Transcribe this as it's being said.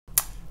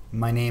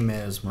My name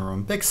is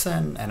Marom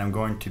Bikson, and I'm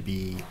going to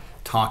be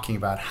talking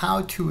about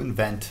how to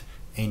invent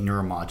a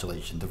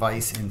neuromodulation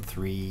device in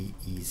 3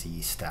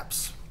 easy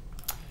steps.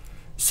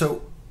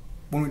 So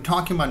when we're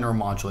talking about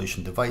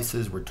neuromodulation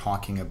devices, we're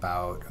talking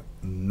about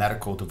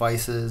medical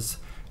devices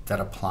that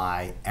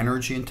apply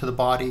energy into the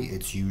body.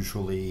 It's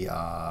usually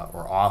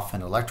or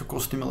often electrical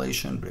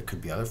stimulation, but it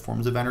could be other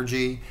forms of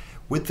energy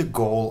with the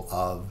goal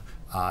of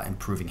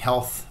improving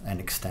health and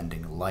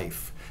extending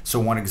life. So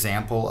one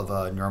example of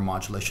a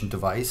neuromodulation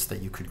device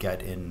that you could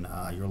get in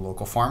your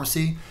local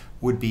pharmacy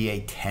would be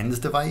a TENS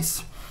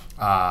device.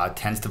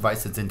 TENS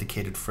device is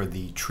indicated for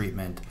the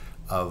treatment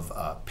of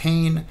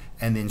pain,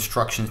 and the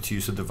instructions to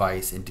use the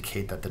device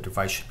indicate that the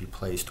device should be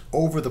placed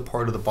over the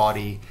part of the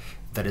body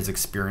that is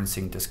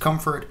experiencing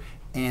discomfort,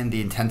 and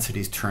the intensity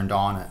is turned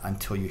on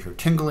until you hear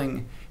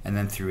tingling, and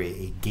then through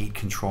a gate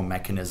control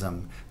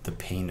mechanism, the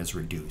pain is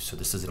reduced. So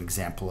this is an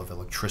example of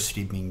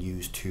electricity being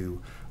used to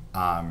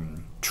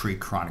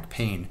treat chronic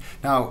pain.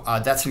 Now,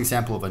 that's an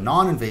example of a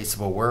non-invasive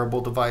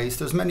wearable device.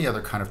 There's many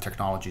other kind of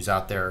technologies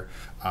out there.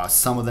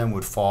 Some of them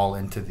would fall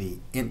into the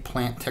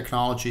implant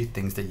technology,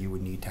 things that you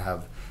would need to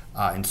have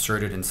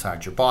inserted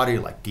inside your body,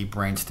 like deep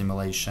brain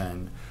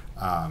stimulation,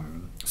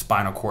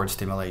 spinal cord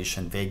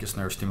stimulation, vagus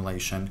nerve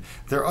stimulation.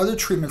 There are other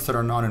treatments that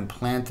are not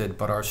implanted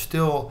but are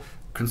still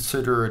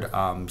considered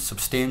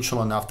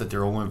substantial enough that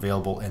they're only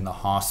available in the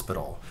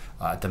hospital,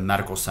 at the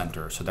medical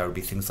center. So that would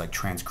be things like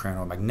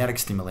transcranial magnetic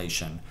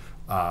stimulation,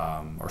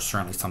 or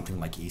certainly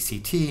something like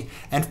ECT.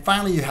 And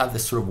finally, you have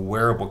this sort of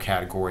wearable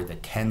category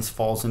that TENS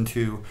falls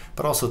into,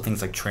 but also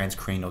things like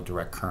transcranial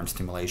direct current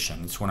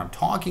stimulation. So when I'm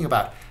talking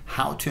about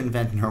how to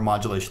invent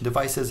neuromodulation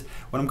devices,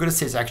 what I'm going to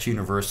say is actually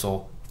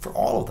universal for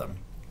all of them.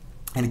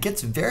 And it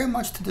gets very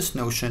much to this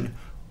notion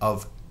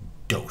of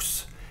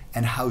dose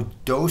and how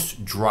dose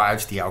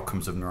drives the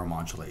outcomes of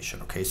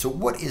neuromodulation. Okay, so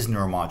what is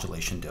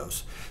neuromodulation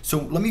dose? So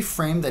let me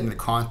frame that in the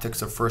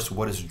context of first,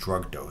 what is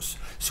drug dose?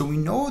 So we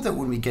know that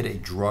when we get a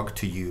drug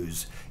to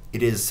use,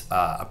 it is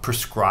a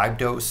prescribed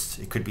dose.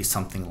 It could be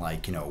something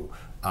like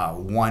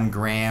 1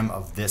 gram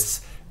of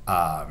this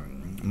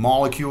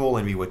molecule,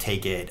 and we would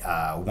take it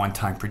 1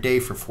 time per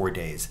day for 4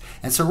 days.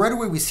 And so right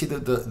away we see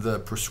that the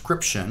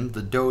prescription,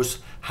 the dose,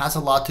 has a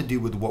lot to do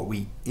with what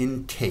we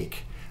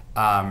intake.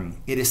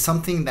 It is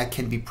something that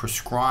can be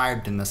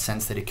prescribed in the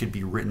sense that it could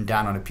be written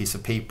down on a piece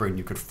of paper and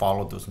you could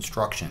follow those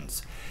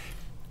instructions.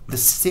 The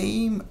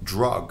same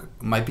drug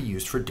might be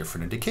used for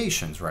different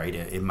indications, right?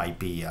 It might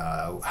be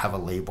have a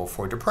label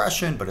for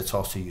depression, but it's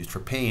also used for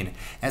pain.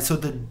 And so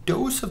the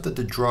dose of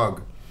the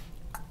drug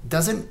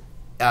doesn't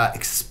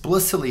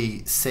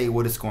explicitly say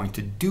what it's going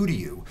to do to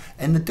you.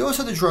 And the dose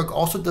of the drug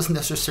also doesn't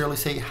necessarily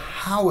say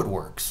how it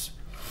works.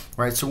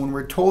 Right, so when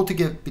we're told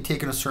to be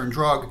taking a certain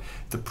drug,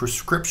 the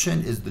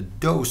prescription is the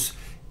dose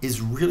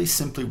is really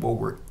simply what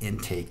we're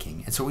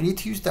intaking. And so we need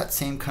to use that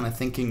same kind of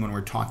thinking when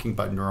we're talking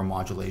about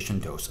neuromodulation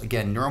dose.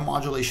 Again,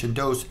 neuromodulation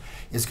dose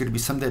is going to be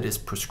something that is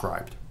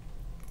prescribed,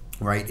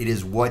 right? It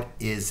is what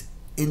is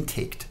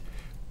intaked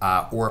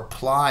or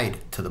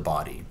applied to the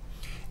body.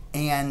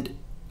 And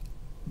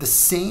the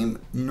same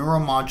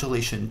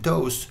neuromodulation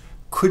dose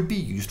could be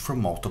used for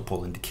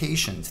multiple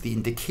indications. The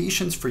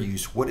indications for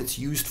use, what it's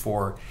used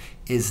for,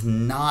 is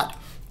not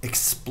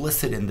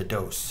explicit in the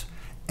dose.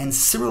 And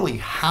similarly,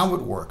 how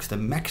it works, the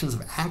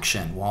mechanism of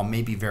action, while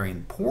maybe very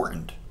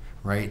important,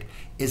 right,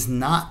 is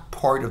not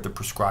part of the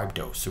prescribed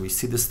dose. So we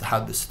see this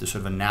sort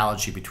of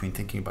analogy between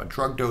thinking about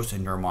drug dose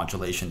and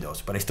neuromodulation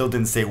dose. But I still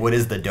didn't say what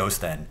is the dose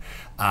then,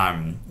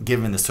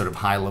 given this sort of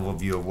high-level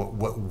view of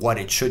what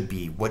it should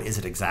be. What is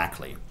it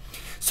exactly?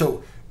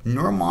 So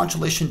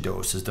neuromodulation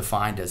dose is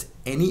defined as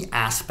any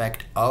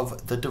aspect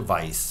of the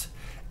device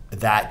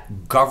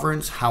that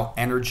governs how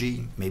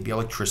energy, maybe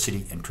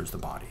electricity, enters the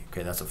body.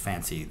 Okay, that's a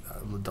fancy,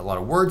 a lot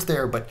of words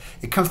there, but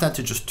it comes down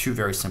to just 2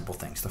 very simple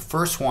things. The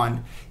first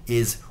one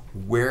is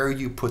where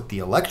you put the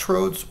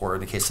electrodes, or in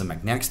the case of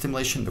magnetic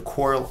stimulation, the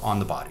coil on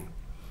the body,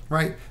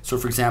 right? So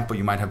for example,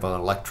 you might have an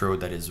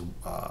electrode that is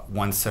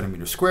 1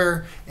 centimeter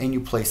square, and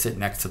you place it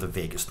next to the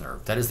vagus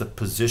nerve. That is the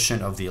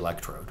position of the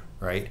electrode,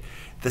 right?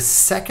 The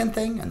second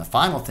thing, and the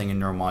final thing in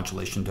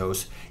neuromodulation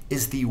dose,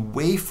 is the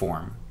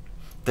waveform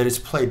that is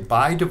played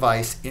by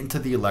device into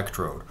the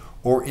electrode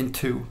or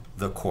into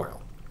the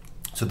coil.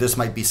 So this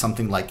might be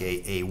something like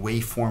a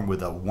waveform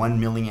with a 1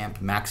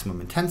 milliamp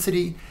maximum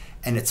intensity,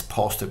 and it's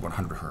pulsed at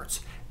 100 hertz,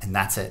 and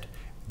that's it.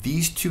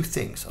 These 2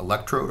 things,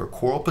 electrode or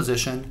coil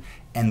position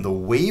and the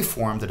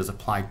waveform that is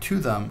applied to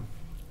them,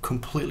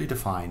 completely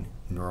define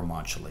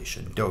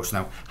neuromodulation dose.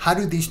 Now, how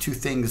do these 2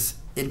 things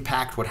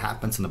impact what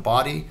happens in the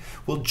body?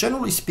 Well,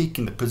 generally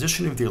speaking, the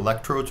position of the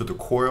electrodes or the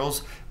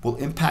coils will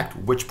impact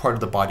which part of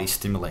the body is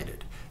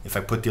stimulated. If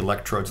I put the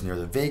electrodes near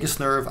the vagus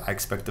nerve, I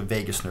expect the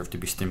vagus nerve to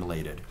be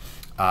stimulated.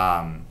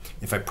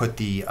 If I put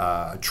the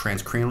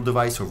transcranial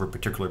device over a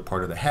particular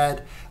part of the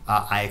head,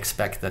 I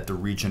expect that the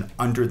region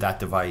under that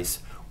device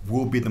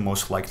will be the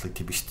most likely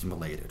to be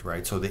stimulated,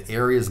 right? So the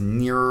areas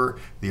nearer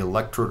the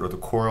electrode or the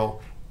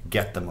coil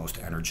get the most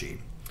energy.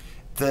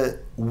 The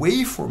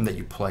waveform that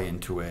you play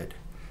into it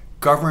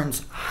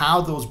governs how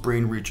those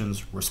brain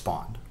regions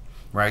respond,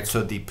 right?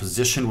 So the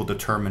position will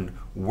determine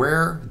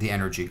where the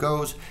energy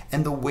goes,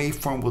 and the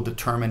waveform will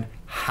determine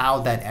how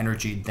that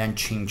energy then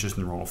changes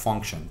neuronal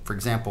function. For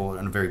example,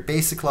 on a very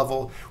basic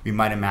level, we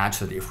might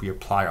imagine that if we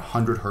apply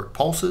 100 hertz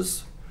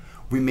pulses,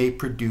 we may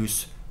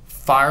produce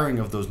firing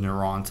of those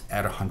neurons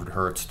at 100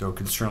 hertz, though it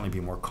can certainly be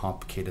more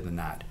complicated than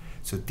that.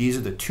 So these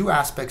are the two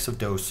aspects of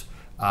dose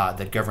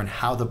that govern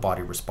how the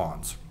body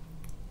responds.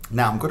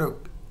 Now I'm going to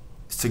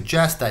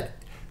suggest that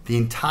the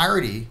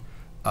entirety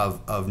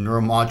of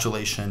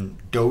neuromodulation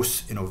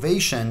dose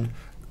innovation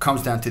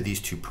comes down to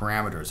these two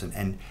parameters,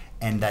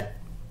 and that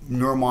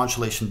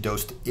neuromodulation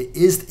dose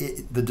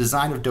the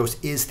design of dose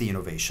is the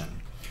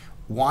innovation.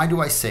 Why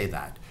do I say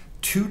that?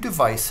 Two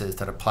devices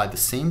that apply the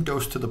same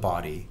dose to the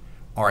body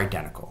are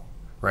identical,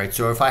 right?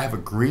 So if I have a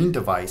green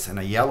device and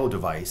a yellow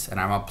device and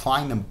I'm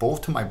applying them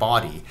both to my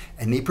body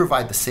and they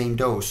provide the same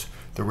dose,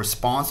 the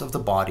response of the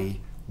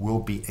body will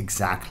be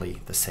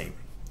exactly the same.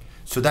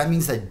 So that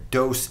means that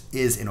dose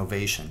is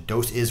innovation.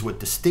 Dose is what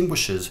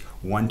distinguishes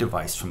one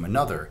device from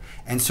another.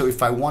 And so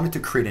if I wanted to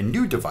create a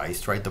new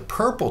device, right, the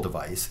purple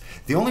device,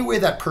 the only way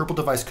that purple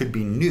device could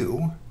be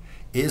new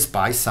is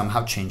by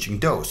somehow changing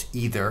dose,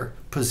 either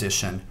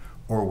position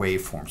or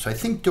waveform. So I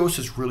think dose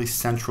is really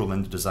central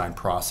in the design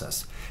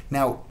process.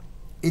 Now,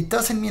 it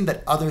doesn't mean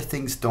that other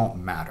things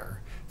don't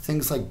matter.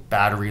 Things like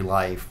battery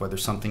life, whether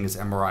something is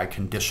MRI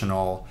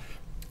conditional,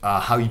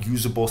 how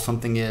usable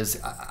something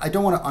is. I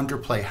don't want to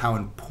underplay how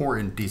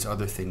important these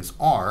other things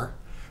are,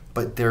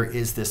 but there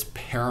is this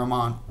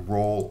paramount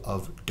role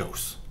of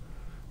dose,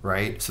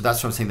 right? So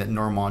that's what I'm saying, that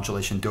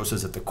neuromodulation dose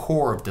is at the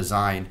core of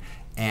design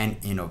and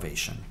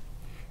innovation.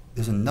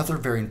 There's another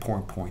very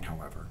important point,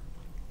 however.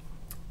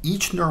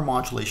 Each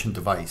neuromodulation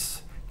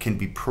device can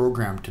be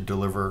programmed to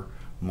deliver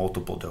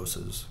multiple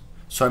doses.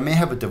 So I may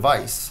have a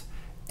device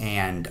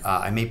and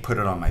I may put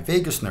it on my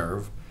vagus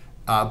nerve,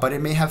 but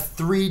it may have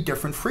 3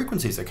 different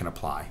frequencies it can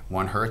apply: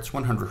 1 hertz,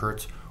 100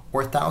 hertz,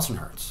 or 1000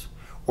 hertz.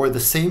 Or the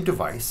same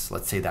device,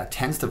 let's say that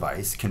TENS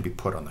device, can be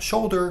put on the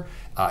shoulder,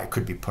 it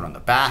could be put on the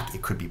back,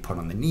 it could be put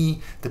on the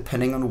knee,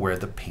 depending on where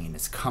the pain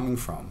is coming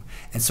from.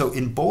 And so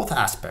in both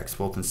aspects,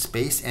 both in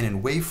space and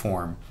in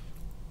waveform,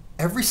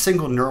 every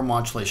single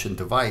neuromodulation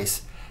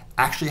device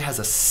actually has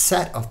a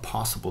set of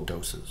possible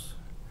doses.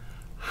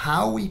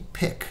 How we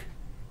pick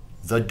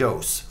the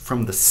dose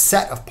from the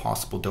set of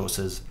possible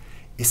doses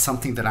is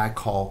something that I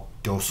call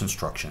dose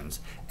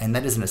instructions. And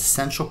that is an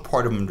essential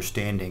part of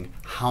understanding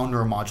how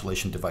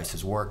neuromodulation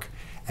devices work,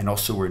 and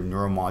also where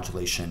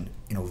neuromodulation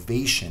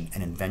innovation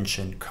and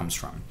invention comes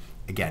from.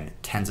 Again,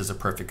 TENS is a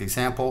perfect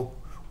example.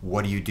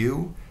 What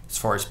do? As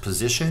far as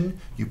position,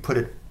 you put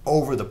it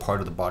over the part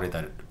of the body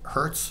that it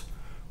hurts.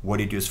 What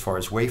do you do as far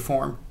as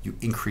waveform? You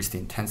increase the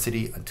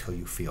intensity until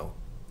you feel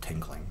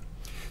tingling.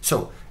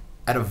 So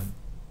at a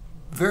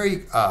very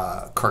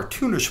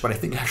cartoonish, but I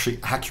think actually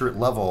accurate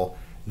level,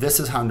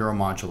 this is how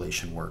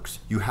neuromodulation works.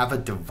 You have a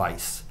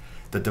device.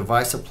 The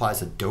device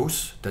applies a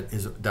dose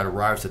that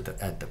arrives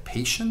at the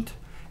patient,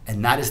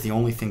 and that is the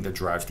only thing that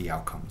drives the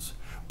outcomes.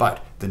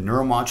 But the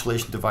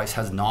neuromodulation device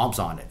has knobs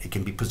on it. It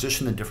can be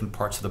positioned in different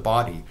parts of the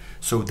body.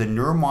 So the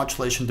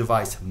neuromodulation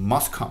device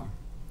must come,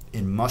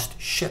 it must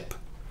ship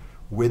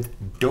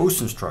with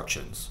dose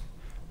instructions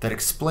that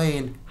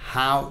explain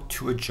how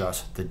to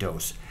adjust the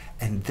dose.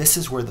 And this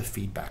is where the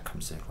feedback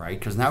comes in, right?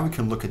 Because now we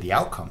can look at the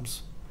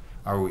outcomes.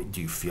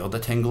 Do you feel the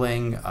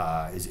tingling?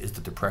 Is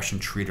the depression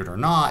treated or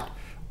not?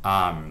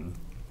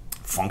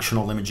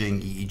 Functional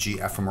imaging, EEG,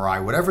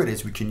 fMRI, whatever it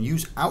is, we can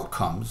use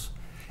outcomes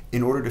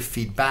in order to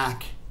feed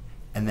back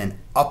and then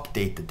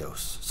update the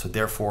dose. So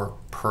therefore,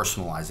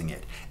 personalizing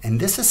it.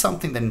 And this is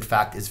something that in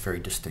fact is very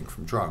distinct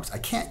from drugs. I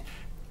can't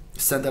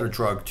send out a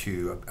drug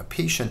to a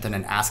patient and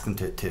then ask them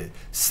to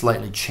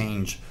slightly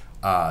change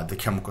the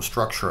chemical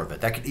structure of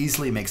it. That could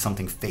easily make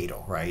something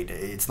fatal, right?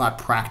 It's not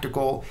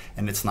practical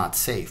and it's not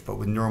safe. But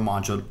with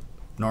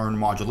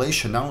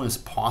neuromodulation, not only is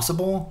it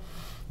possible,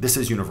 this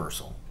is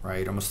universal,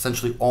 right? Almost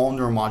essentially all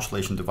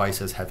neuromodulation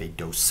devices have a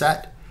dose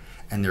set,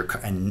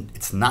 and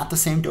it's not the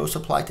same dose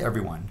applied to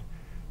everyone.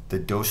 The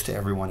dose to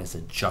everyone is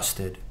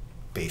adjusted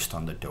based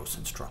on the dose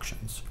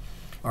instructions.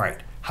 All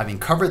right, having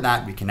covered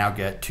that, we can now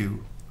get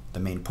to the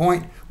main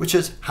point, which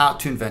is how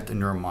to invent a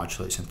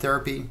neuromodulation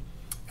therapy.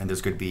 And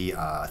there's going to be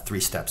 3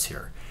 steps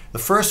here. The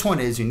first one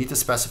is you need to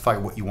specify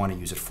what you want to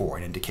use it for,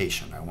 an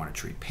indication. I want to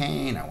treat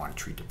pain, I want to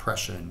treat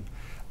depression,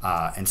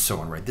 and so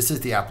on, right? This is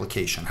the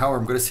application. However,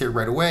 I'm going to say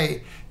right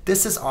away,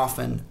 this is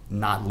often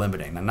not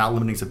limiting. Now, not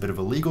limiting is a bit of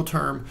a legal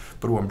term,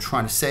 but what I'm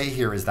trying to say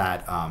here is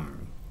that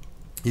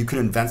you could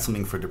invent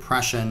something for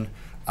depression,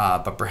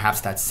 but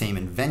perhaps that same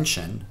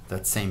invention,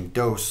 that same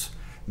dose,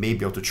 may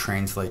be able to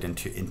translate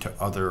into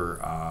other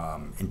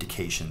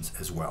indications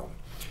as well.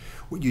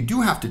 What you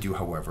do have to do,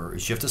 however,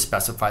 is you have to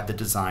specify the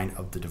design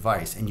of the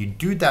device, and you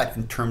do that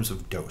in terms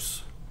of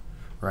dose,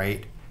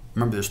 right?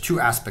 Remember, there's 2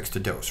 aspects to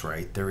dose,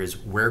 right? There is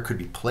where it could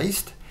be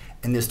placed,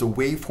 and there's the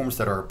waveforms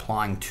that are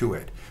applying to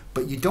it.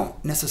 But you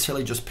don't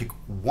necessarily just pick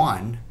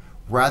one,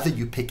 rather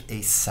you pick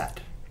a set.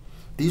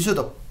 These are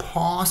the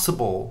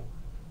possible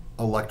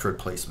electrode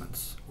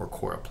placements or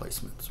coil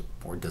placements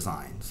or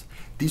designs.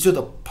 These are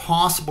the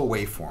possible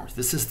waveforms.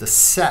 This is the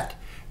set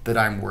that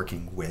I'm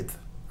working with,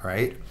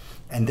 right?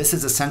 And this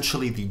is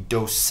essentially the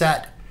dose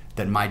set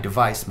that my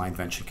device, my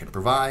invention, can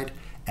provide.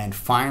 And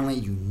finally,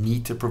 you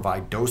need to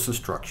provide dose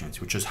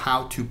instructions, which is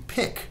how to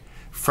pick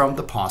from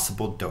the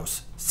possible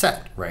dose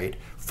set, right?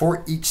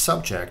 For each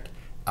subject,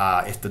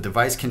 if the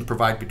device can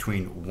provide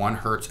between 1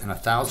 hertz and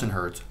 1,000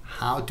 hertz,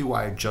 how do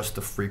I adjust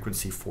the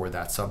frequency for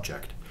that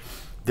subject?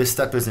 This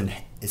step is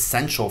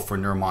essential for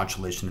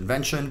neuromodulation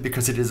invention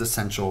because it is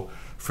essential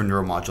for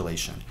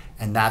neuromodulation.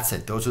 And that's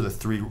it. Those are the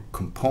 3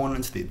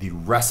 components, the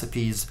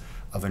recipes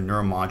of a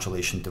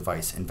neuromodulation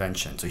device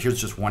invention. So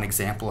here's just one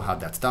example of how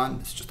that's done.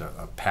 It's just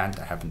a patent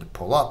I happened to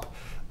pull up.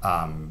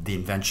 The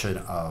invention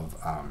of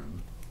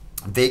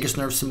vagus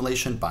nerve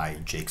stimulation by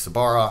Jake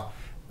Zabara.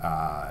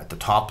 At the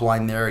top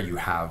line there, you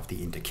have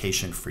the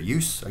indication for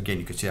use. Again,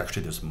 you can see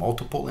actually there's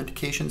multiple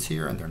indications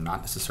here and they're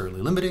not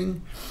necessarily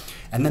limiting.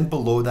 And then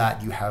below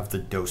that, you have the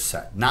dose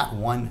set. Not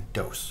one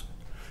dose,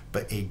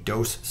 but a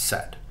dose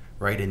set,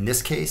 right? In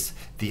this case,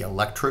 the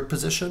electrode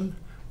position,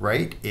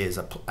 right, is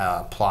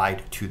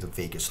applied to the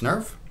vagus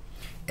nerve.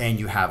 And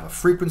you have a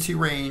frequency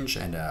range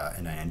and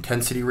an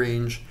intensity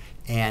range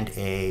and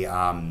a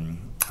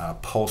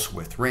pulse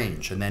width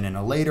range. And then in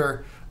a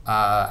later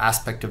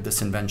aspect of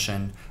this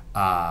invention,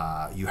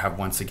 you have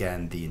once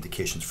again the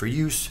indications for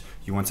use,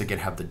 you once again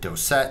have the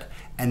dose set,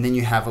 and then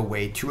you have a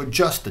way to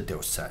adjust the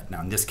dose set.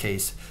 Now in this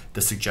case,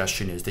 the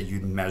suggestion is that you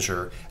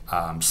measure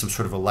some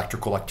sort of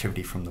electrical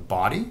activity from the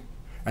body,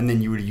 and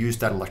then you would use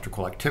that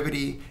electrical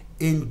activity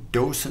in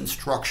dose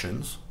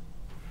instructions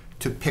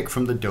to pick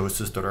from the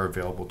doses that are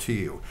available to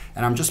you.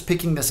 And I'm just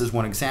picking this as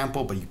one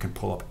example, but you can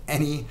pull up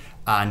any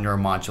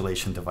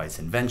neuromodulation device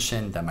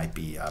invention that might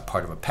be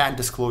part of a patent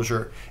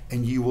disclosure,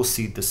 and you will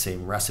see the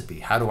same recipe.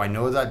 How do I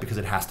know that? Because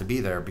it has to be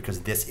there,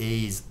 because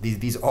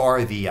these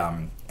are the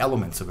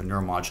elements of a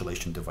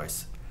neuromodulation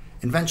device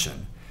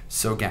invention.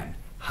 So again,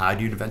 how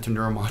do you invent a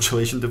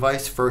neuromodulation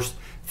device? First,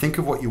 think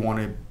of what you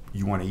want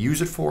to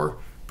use it for,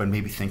 but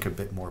maybe think a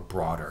bit more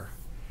broader.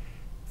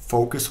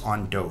 Focus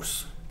on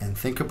dose. And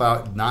think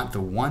about not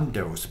the one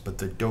dose, but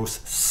the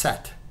dose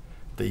set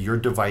that your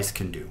device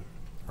can do,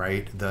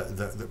 right?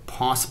 The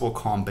possible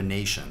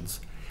combinations.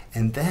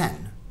 And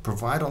then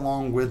provide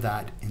along with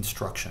that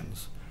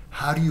instructions.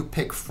 How do you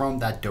pick from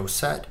that dose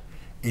set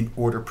in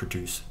order to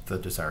produce the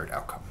desired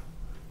outcome?